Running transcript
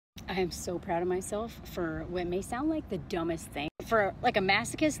I am so proud of myself for what may sound like the dumbest thing. For like a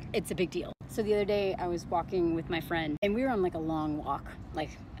masochist, it's a big deal. So the other day I was walking with my friend and we were on like a long walk, like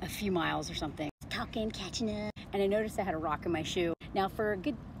a few miles or something, talking, catching up. And I noticed I had a rock in my shoe. Now for a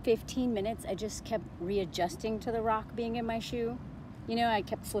good 15 minutes, I just kept readjusting to the rock being in my shoe. You know, I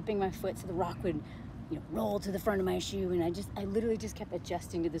kept flipping my foot so the rock would, you know, roll to the front of my shoe. And I literally just kept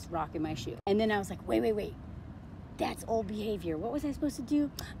adjusting to this rock in my shoe. And then I was like, wait. That's old behavior. What was I supposed to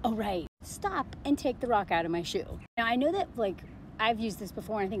do? Oh, right. Stop and take the rock out of my shoe. Now, I know that, like, I've used this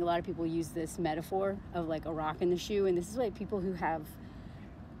before, and I think a lot of people use this metaphor of, like, a rock in the shoe. And this is like people who have,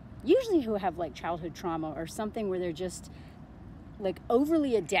 like, childhood trauma or something where they're just, like,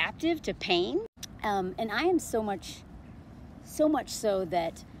 overly adaptive to pain. And I am so much so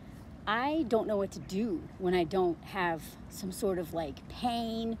that I don't know what to do when I don't have some sort of, like,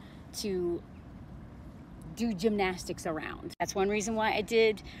 pain to do gymnastics around. That's one reason why I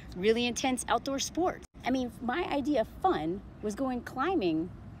did really intense outdoor sports. I mean, my idea of fun was going climbing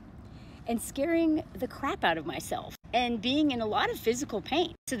and scaring the crap out of myself and being in a lot of physical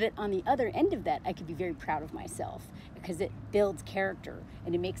pain, so that on the other end of that, I could be very proud of myself because it builds character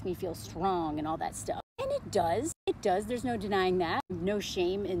and it makes me feel strong and all that stuff. And it does. There's no denying that. No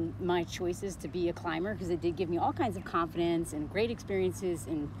shame in my choices to be a climber because it did give me all kinds of confidence and great experiences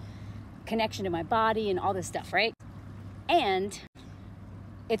and connection to my body and all this stuff, right? And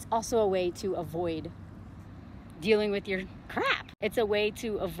it's also a way to avoid dealing with your crap. It's a way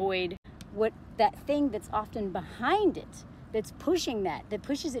to avoid what that thing that's often behind it, that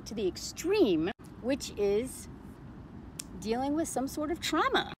pushes it to the extreme, which is dealing with some sort of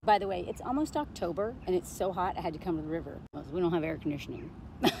trauma. By the way, it's almost October and it's so hot I had to come to the river. We don't have air conditioning.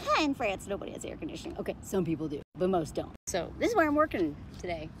 In France, nobody has air conditioning. Okay, some people do, but most don't. So this is where I'm working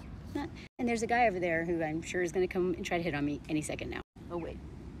today. And there's a guy over there who I'm sure is going to come and try to hit on me any second now. Oh, wait.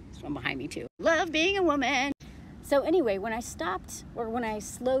 There's one behind me, too. Love being a woman. So anyway, when I stopped or when I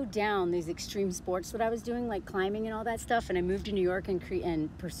slowed down these extreme sports that I was doing, like climbing and all that stuff, and I moved to New York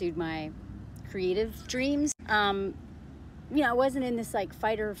and pursued my creative dreams, I wasn't in this like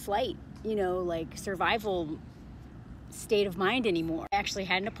fight or flight, like survival state of mind anymore. I actually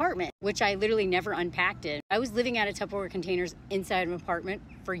had an apartment, which I literally never unpacked it. I was living out of Tupperware containers inside an apartment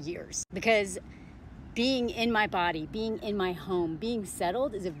for years because being in my body, being in my home, being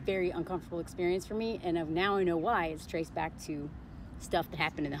settled is a very uncomfortable experience for me. And now I know why. It's traced back to stuff that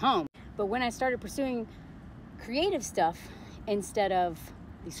happened in the home. But when I started pursuing creative stuff instead of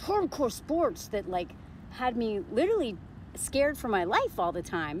these hardcore sports that like had me literally scared for my life all the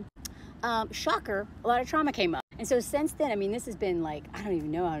time, shocker, a lot of trauma came up. And so since then, this has been like, I don't even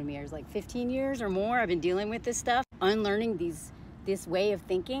know how many years, like 15 years or more, I've been dealing with this stuff, unlearning this way of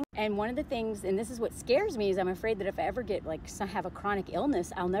thinking. And one of the things, and this is what scares me, is I'm afraid that if I ever have a chronic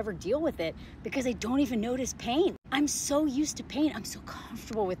illness, I'll never deal with it because I don't even notice pain. I'm so used to pain. I'm so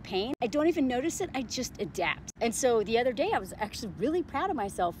comfortable with pain. I don't even notice it. I just adapt. And so the other day, I was actually really proud of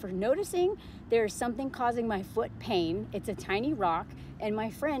myself for noticing there's something causing my foot pain. It's a tiny rock, and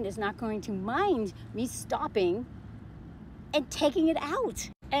my friend is not going to mind me stopping and taking it out.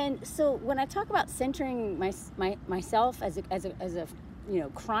 And so when I talk about centering myself as a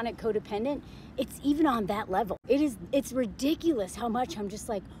chronic codependent, it's even on that level. It's ridiculous how much I'm just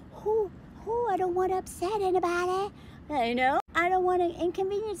like, I don't want to upset anybody. I don't want to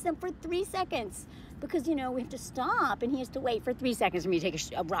inconvenience them for 3 seconds because, we have to stop and he has to wait for 3 seconds for me to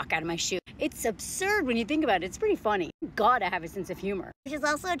take a rock out of my shoe. It's absurd when you think about it. It's pretty funny. God, I have a sense of humor, which is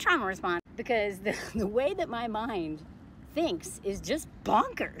also a trauma response because the way that my mind thinks is just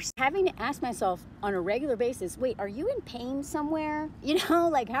bonkers. Having to ask myself on a regular basis, wait, are you in pain somewhere?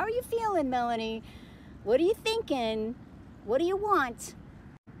 Like, how are you feeling, Melanie? What are you thinking? What do you want?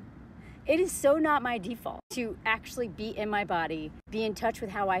 It is so not my default to actually be in my body, be in touch with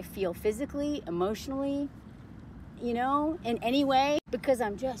how I feel physically, emotionally, in any way, because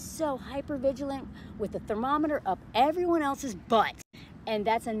I'm just so hypervigilant with the thermometer up everyone else's butt. And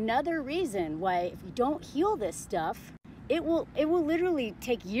that's another reason why if you don't heal this stuff, it will literally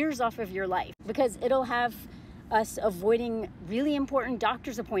take years off of your life because it'll have us avoiding really important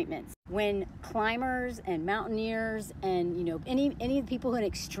doctor's appointments. When climbers and mountaineers and, any of the people in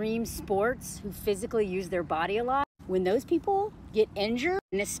extreme sports who physically use their body a lot, when those people get injured,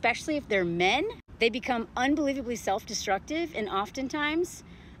 and especially if they're men, they become unbelievably self-destructive and oftentimes,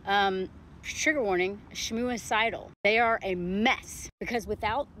 trigger warning, schmuicidal. They are a mess because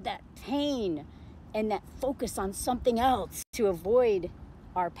without that pain and that focus on something else to avoid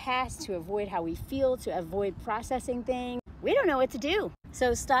our past, to avoid how we feel, to avoid processing things, we don't know what to do.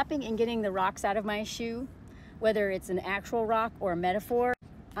 So stopping and getting the rocks out of my shoe, whether it's an actual rock or a metaphor,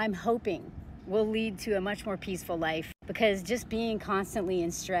 I'm hoping will lead to a much more peaceful life, because just being constantly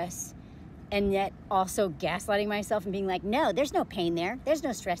in stress and yet also gaslighting myself and being like, no, there's no pain there. There's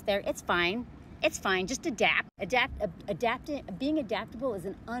no stress there. It's fine. It's fine. Just adapt. Being adaptable is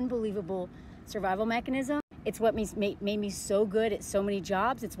an unbelievable survival mechanism. It's what made me so good at so many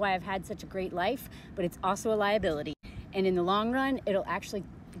jobs. It's why I've had such a great life, but it's also a liability. And in the long run, it'll actually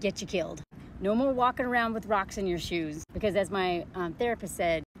get you killed. No more walking around with rocks in your shoes, because as my therapist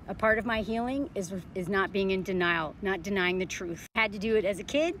said, a part of my healing is not being in denial, not denying the truth. I had to do it as a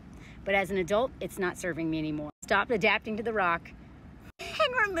kid, but as an adult, it's not serving me anymore. Stop adapting to the rock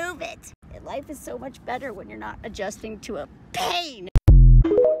and remove it. Life is so much better when you're not adjusting to a pain.